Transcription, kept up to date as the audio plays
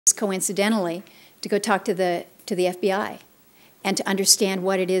coincidentally, to go talk to the FBI and to understand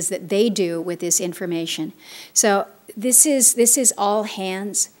what it is that they do with this information. So this is all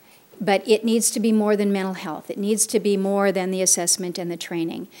hands, but it needs to be more than mental health. It needs to be more than the assessment and the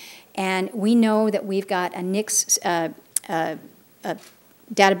training. And we know that we've got a NICS data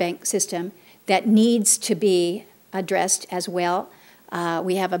bank system that needs to be addressed as well.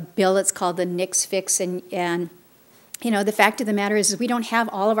 We have a bill that's called the NICS fix, and you know, the fact of the matter is we don't have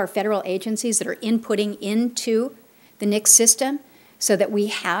all of our federal agencies that are inputting into the NICS system so that we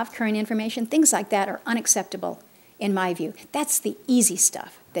have current information. Things like that are unacceptable in my view. That's the easy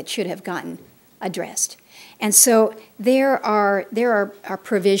stuff that should have gotten addressed. And so there are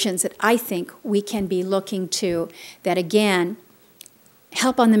provisions that I think we can be looking to that, again,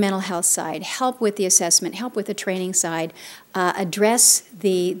 help on the mental health side, help with the assessment, help with the training side, address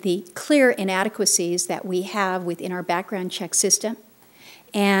the clear inadequacies that we have within our background check system,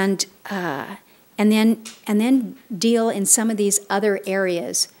 and then deal in some of these other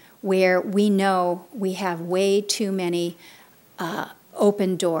areas where we know we have way too many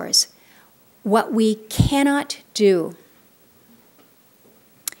open doors. What we cannot do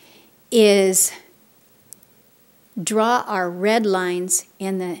is draw our red lines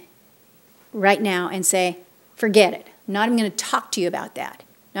in the right now and say, forget it. I'm not even going to talk to you about that.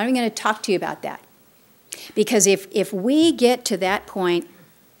 Not even going to talk to you about that. Because if we get to that point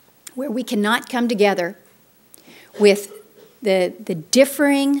where we cannot come together with the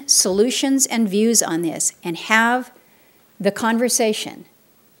differing solutions and views on this and have the conversation,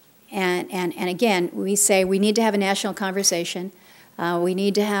 and again, we say we need to have a national conversation. We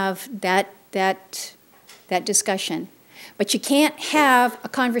need to have that discussion. But you can't have a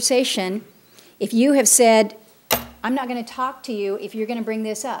conversation if you have said, I'm not going to talk to you if you're going to bring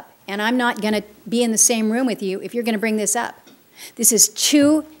this up, and I'm not going to be in the same room with you if you're going to bring this up. This is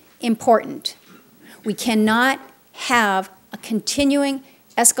too important. We cannot have a continuing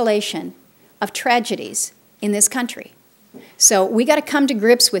escalation of tragedies in this country. So we got to come to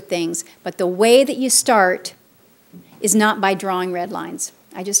grips with things, but the way that you start is not by drawing red lines.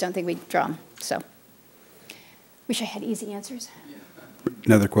 I just don't think we draw them. So, wish I had easy answers.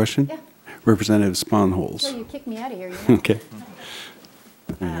 Another question? Yeah. Representative Sponholz. So you kicked me out of here. You know? Okay.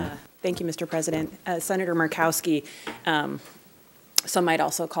 Thank you, Mr. President. Senator Murchowski, some might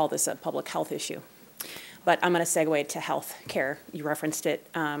also call this a public health issue. But I'm going to segue to health care. You referenced it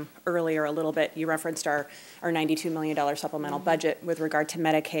earlier a little bit. You referenced our $92 million supplemental budget with regard to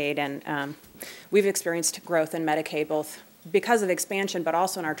Medicaid. And we've experienced growth in Medicaid, both because of expansion, but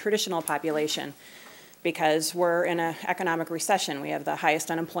also in our traditional population, because we're in an economic recession. We have the highest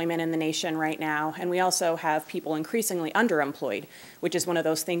unemployment in the nation right now. And we also have people increasingly underemployed, which is one of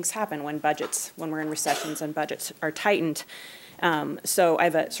those things happen when we're in recessions and budgets are tightened. So I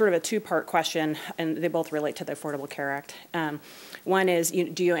have a sort of a two-part question, and they both relate to the Affordable Care Act. One is,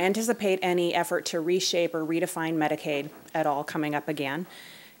 do you anticipate any effort to reshape or redefine Medicaid at all coming up again?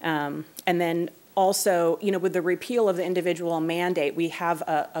 And then also, with the repeal of the individual mandate, we have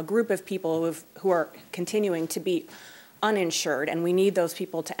a group of people who are continuing to be uninsured, and we need those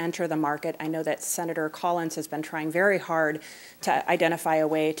people to enter the market. I know that Senator Collins has been trying very hard to identify a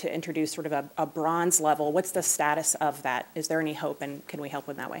way to introduce sort of a bronze level. What's the status of that? Is there any hope, and can we help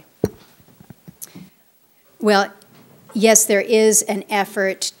in that way? Well, yes, there is an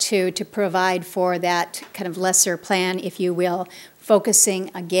effort to provide for that kind of lesser plan, if you will,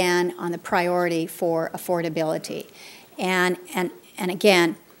 focusing again on the priority for affordability. And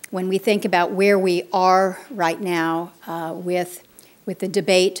again, when we think about where we are right now with the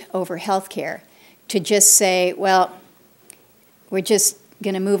debate over health care, to just say, well, we're just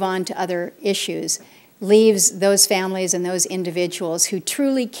going to move on to other issues, leaves those families and those individuals who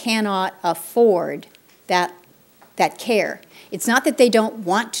truly cannot afford that care. It's not that they don't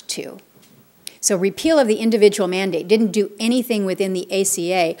want to. So repeal of the individual mandate didn't do anything within the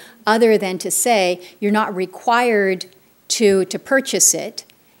ACA other than to say you're not required to purchase it.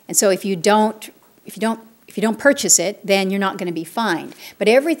 And so if you don't purchase it, then you're not going to be fined. But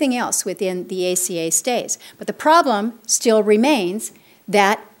everything else within the ACA stays. But the problem still remains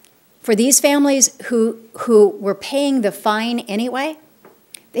that for these families who were paying the fine anyway,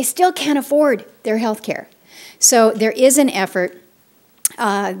 they still can't afford their health care. So there is an effort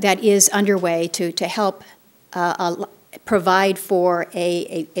that is underway to help provide for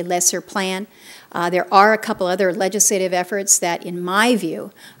a lesser plan. There are a couple other legislative efforts that, in my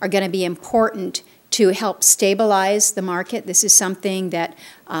view, are going to be important to help stabilize the market. This is something that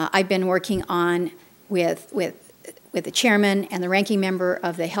I've been working on with the chairman and the ranking member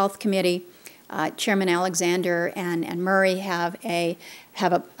of the Health Committee Chairman Alexander and Murray have a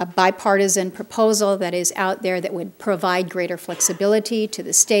bipartisan proposal that is out there that would provide greater flexibility to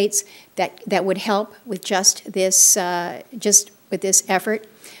the states that would help with just this effort.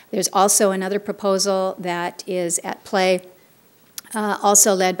 There's also another proposal that is at play,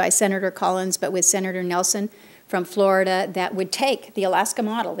 also led by Senator Collins, but with Senator Nelson from Florida, that would take the Alaska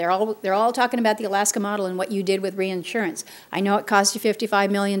model. They're all talking about the Alaska model and what you did with reinsurance. I know it cost you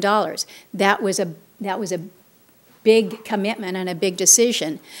 $55 million. That was a big commitment and a big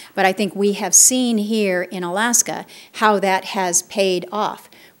decision, but I think we have seen here in Alaska how that has paid off.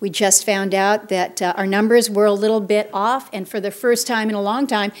 We just found out that our numbers were a little bit off, and for the first time in a long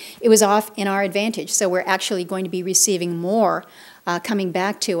time, it was off in our advantage. So we're actually going to be receiving more coming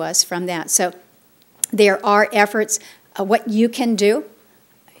back to us from that. So there are efforts. What you can do,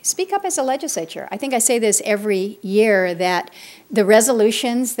 speak up as a legislature. I think I say this every year, that the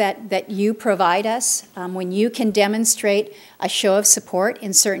resolutions that you provide us, when you can demonstrate a show of support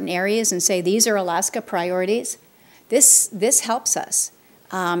in certain areas and say these are Alaska priorities, this helps us.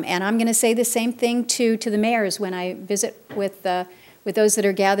 And I'm going to say the same thing to the mayors when I visit with those that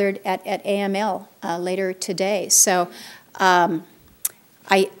are gathered at AML later today. So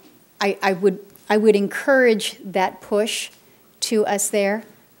I would encourage that push to us there.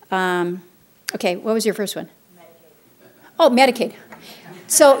 Okay, what was your first one? Medicaid. Oh, Medicaid.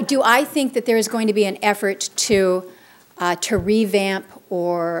 So do I think that there is going to be an effort to revamp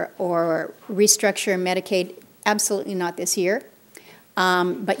or restructure Medicaid? Absolutely not this year.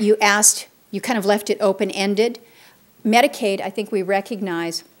 But you asked, you kind of left it open-ended. Medicaid, I think we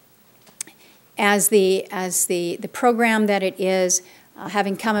recognize as the program that it is,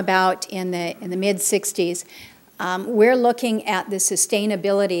 having come about in the mid-'60s, we're looking at the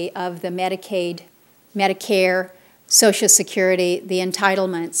sustainability of the Medicaid, Medicare, Social Security, the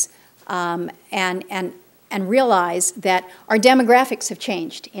entitlements, and realize that our demographics have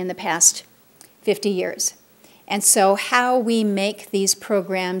changed in the past 50 years. And so how we make these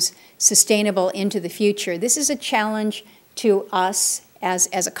programs sustainable into the future, this is a challenge to us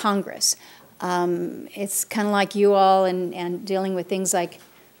as a Congress. It's kind of like you all and dealing with things like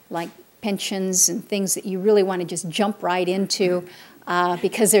pensions and things that you really want to just jump right into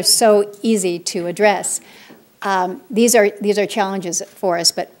because they're so easy to address. These are challenges for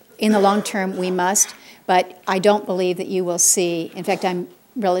us, but in the long term we must. But I don't believe that you will see, in fact I'm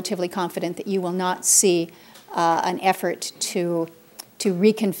relatively confident that you will not see an effort to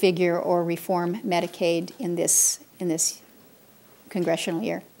reconfigure or reform Medicaid in this congressional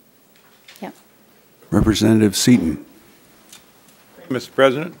year. Yeah. Representative Seaton. Mr.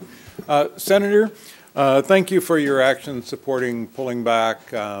 President. Senator, thank you for your action supporting pulling back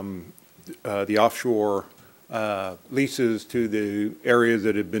the offshore leases to the areas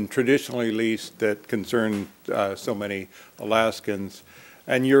that have been traditionally leased that concern so many Alaskans.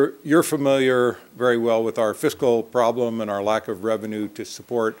 And you're familiar very well with our fiscal problem and our lack of revenue to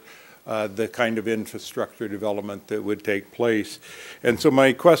support the kind of infrastructure development that would take place. And so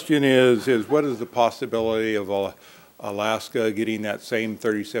my question is what is the possibility of Alaska getting that same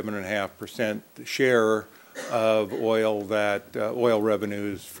 37.5% share of oil oil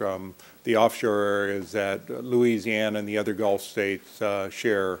revenues from the offshore areas that Louisiana and the other Gulf states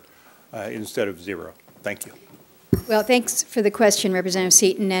share instead of zero? Thank you. Well, thanks for the question, Representative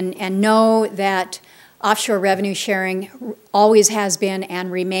Seaton, and know that offshore revenue sharing always has been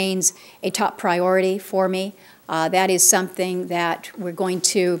and remains a top priority for me. That is something that we're going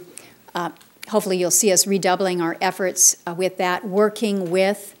to, hopefully you'll see us redoubling our efforts with that, working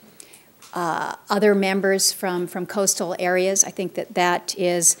with other members from coastal areas. I think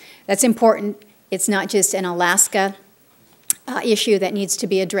that's important. It's not just an Alaska issue that needs to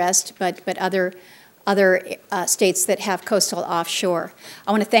be addressed, but other states that have coastal offshore.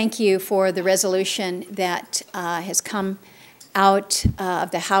 I want to thank you for the resolution that has come out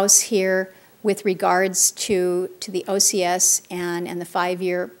of the House here with regards to the OCS and the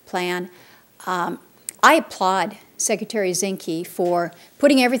 5-year plan. I applaud Secretary Zinke for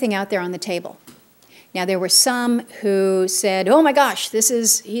putting everything out there on the table. Now, there were some who said, oh my gosh,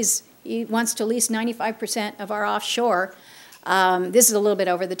 he wants to lease 95% of our offshore. This is a little bit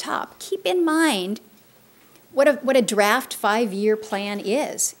over the top. Keep in mind what a draft 5-year plan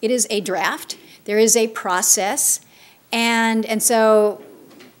is. It is a draft. There is a process. And so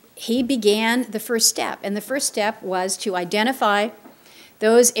he began the first step. And the first step was to identify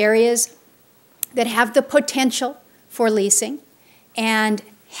those areas that have the potential for leasing and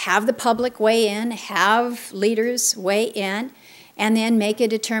have the public weigh in, have leaders weigh in, and then make a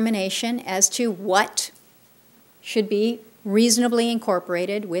determination as to what should be reasonably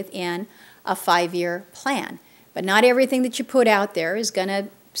incorporated within a 5-year plan. But not everything that you put out there is going to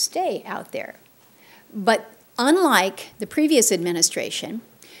stay out there. But unlike the previous administration,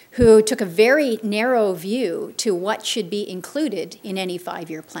 who took a very narrow view to what should be included in any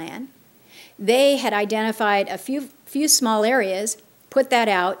 5-year plan, they had identified a few small areas, put that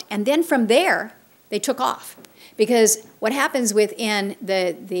out, and then from there, they took off. Because what happens within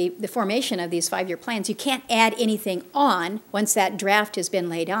the formation of these 5-year plans, you can't add anything on once that draft has been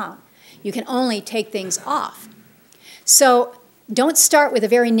laid on. You can only take things off. So don't start with a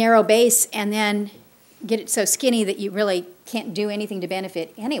very narrow base and then get it so skinny that you really can't do anything to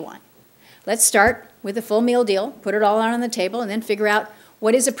benefit anyone. Let's start with a full meal deal, put it all out on the table, and then figure out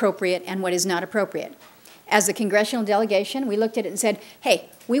what is appropriate and what is not appropriate. As the congressional delegation, we looked at it and said, hey,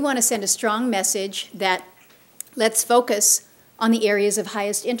 we want to send a strong message that let's focus on the areas of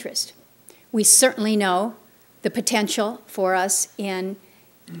highest interest. We certainly know the potential for us in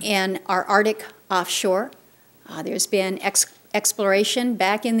our Arctic offshore. There's been exploration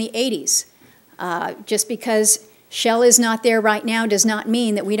back in the 80s. Just because Shell is not there right now does not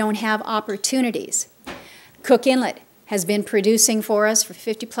mean that we don't have opportunities. Cook Inlet has been producing for us for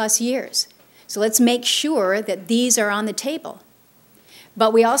 50-plus years. So let's make sure that these are on the table.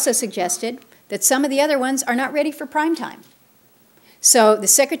 But we also suggested that some of the other ones are not ready for prime time. So the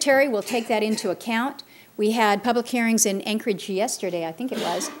Secretary will take that into account. We had public hearings in Anchorage yesterday, I think it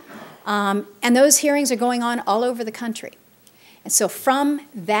was, and those hearings are going on all over the country. And so from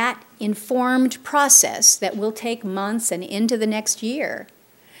that informed process that will take months and into the next year,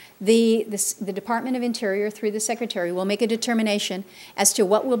 the Department of Interior, through the Secretary, will make a determination as to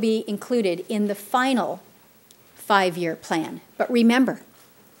what will be included in the final 5-year plan. But remember,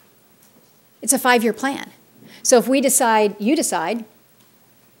 it's a 5-year plan. So if we decide, you decide,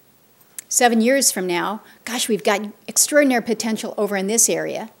 7 years from now, gosh, we've got extraordinary potential over in this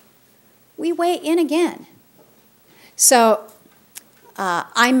area, we weigh in again. So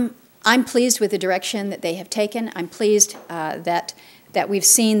I'm pleased with the direction that they have taken. I'm pleased that we've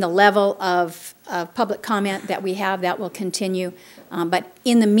seen the level of public comment that we have. That will continue. But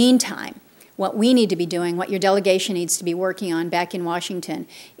in the meantime, what we need to be doing, what your delegation needs to be working on back in Washington,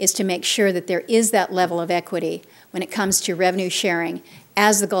 is to make sure that there is that level of equity when it comes to revenue sharing,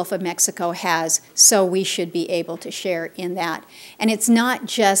 as the Gulf of Mexico has, so we should be able to share in that. And it's not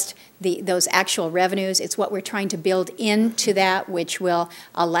just those actual revenues, it's what we're trying to build into that, which will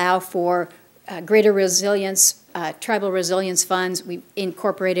allow for greater resilience, tribal resilience funds. We've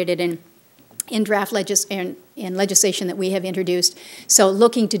incorporated it in draft legislation that we have introduced. So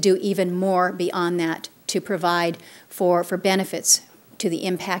looking to do even more beyond that to provide for benefits to the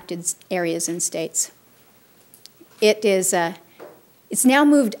impacted areas and states. It's now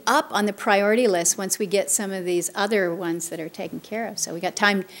moved up on the priority list once we get some of these other ones that are taken care of. So we got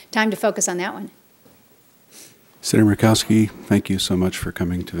time to focus on that one. Senator Murchowski, thank you so much for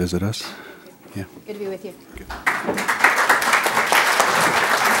coming to visit us. Yeah. Good to be with you. Good. Thank you.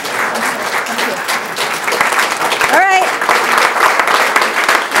 All right.